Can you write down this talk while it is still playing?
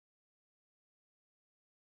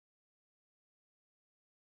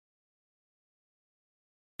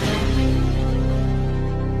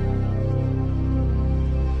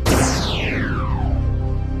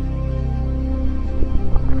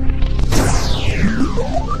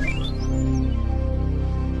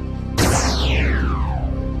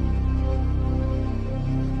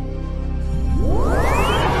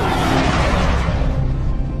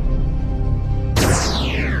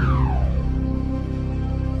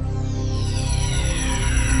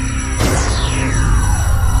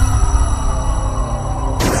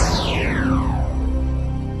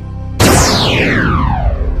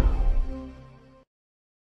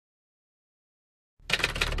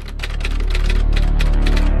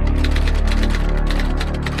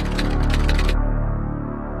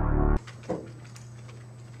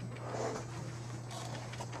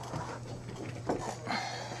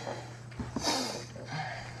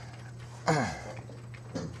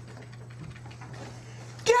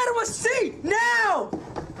a seat now!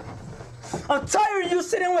 I'm tired of you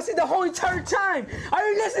sitting on my seat the whole entire time. Are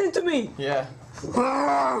you listening to me? Yeah.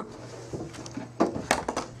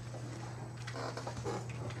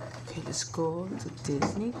 Okay, let's go to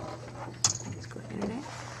Disney. Let's go to internet.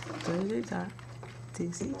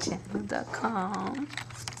 www.disneychannel.com.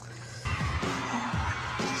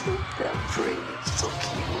 That pretty, so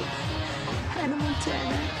cute. Hannah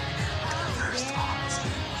Montana. The first ones.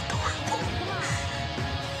 Adorable.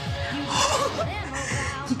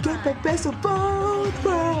 You get the best of both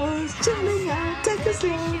worlds. Chilling out, take a sip,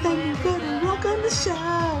 then you gonna walk on the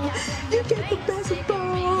show. You get the best of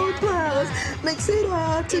both worlds. Mix it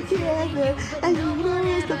all together, and you know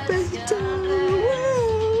it's the best of two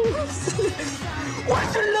worlds.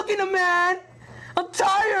 What you looking at, man? I'm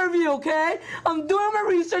tired of you, okay? I'm doing my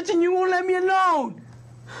research and you won't let me alone.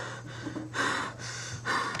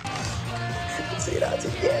 Mix it all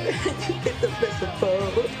together, and you get the best of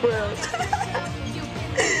both worlds.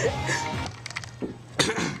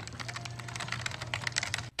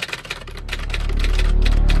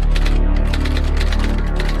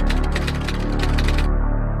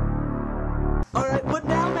 Alright, but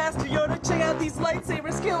now, Master Yoda, check out these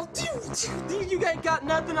lightsaber skills. You guys got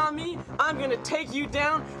nothing on me. I'm gonna take you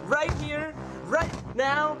down right here, right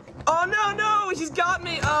now. Oh no, he's got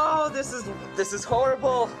me. Oh, this is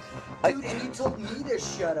horrible. Dude, and you told me to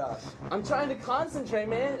shut up. I'm trying to concentrate,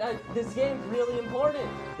 man. This game's really important.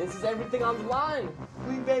 This is everything on the line.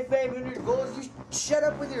 We made 500 goals. You shut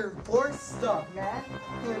up with your sports stuff, man.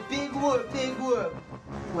 You're a big whoop, big whoop.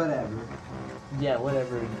 Whatever. Yeah,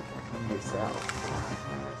 whatever yourself.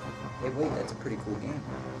 Hey, wait, that's a pretty cool game.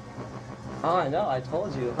 Oh, I know. I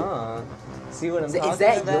told you, huh? See what I'm talking Is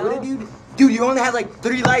that about? Yoda, dude? Dude, you only have like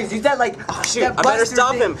 3 lives. Use that like. Oh shit! I better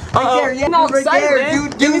stop him. Right there, yeah, no, right excited, there, man.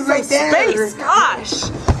 dude. Give me Dude, some right there. space. Gosh.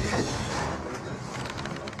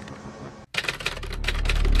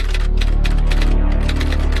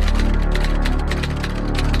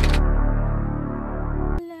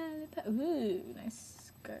 Ooh, nice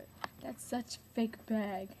skirt. That's such a fake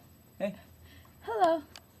bag. Hey. Hello.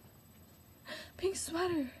 Pink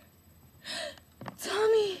sweater.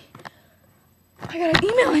 Tommy. I gotta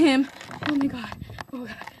email him. Oh my god. Oh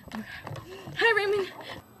god. Oh god. Hi Raymond.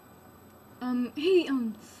 Hey,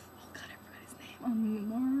 oh god, I forgot his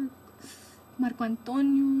name. Marco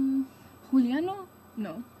Antonio Juliano?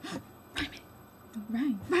 No.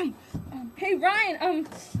 Ryan. Hey Ryan,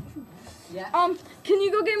 Yeah. can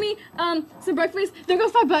you go get me some breakfast? There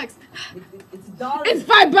goes $5. It's $1. It's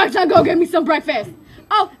 $5. I'll go get me some breakfast.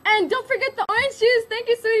 Oh, and don't forget the orange juice. Thank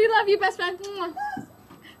you, sweetie. Love you, best friend. Mwah.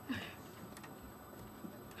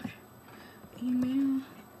 Email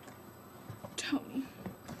Tony.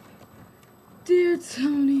 Dear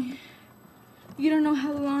Tony, you don't know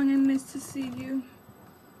how long I missed to see you.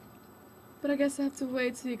 But I guess I have to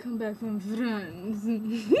wait till you come back from France.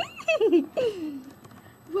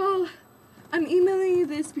 Well, I'm emailing you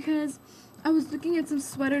this because I was looking at some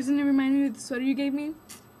sweaters and it reminded me of the sweater you gave me.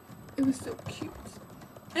 It was so cute.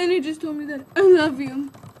 And it just told me that I love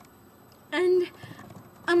you. And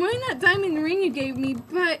I'm wearing that diamond ring you gave me,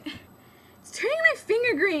 but it's turning my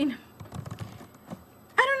finger green.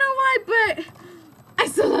 I don't know why, but I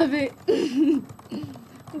still love it.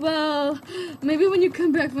 Well, maybe when you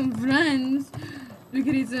come back from France, we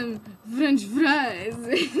could eat some French fries.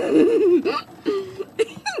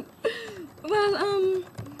 Well,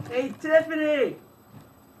 Hey, Tiffany.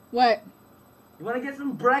 What? You wanna get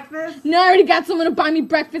some breakfast? No, I already got someone to buy me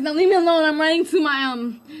breakfast. Now leave me alone. I'm writing to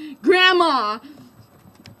my, grandma.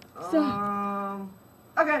 So.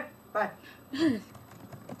 Okay, bye.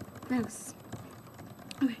 Gross.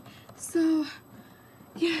 Okay, so,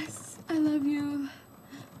 yes, I love you.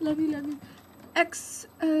 Love you.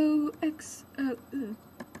 XO.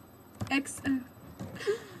 XO.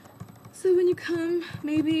 So when you come,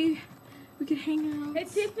 maybe we could hang out. Hey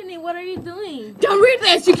Tiffany, what are you doing? Don't read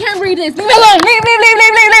this! You can't read this! Leave me alone! Leave!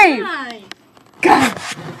 Hi. God!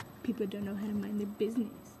 People don't know how to mind their business.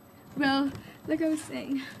 Well, like I was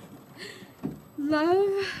saying,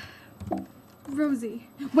 love, Rosie.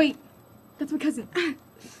 Wait, that's my cousin.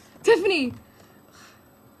 Tiffany!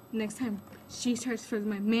 Next time she starts for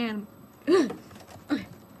my man. Okay.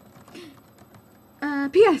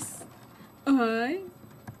 P.S. I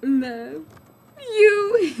love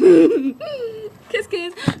you. Kiss,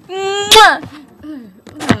 kiss. Mwah!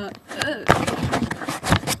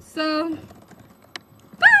 So,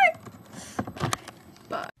 bye.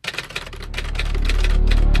 Bye.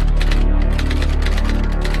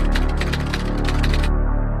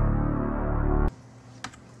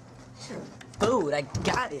 Food, I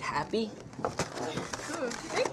got it, Happy.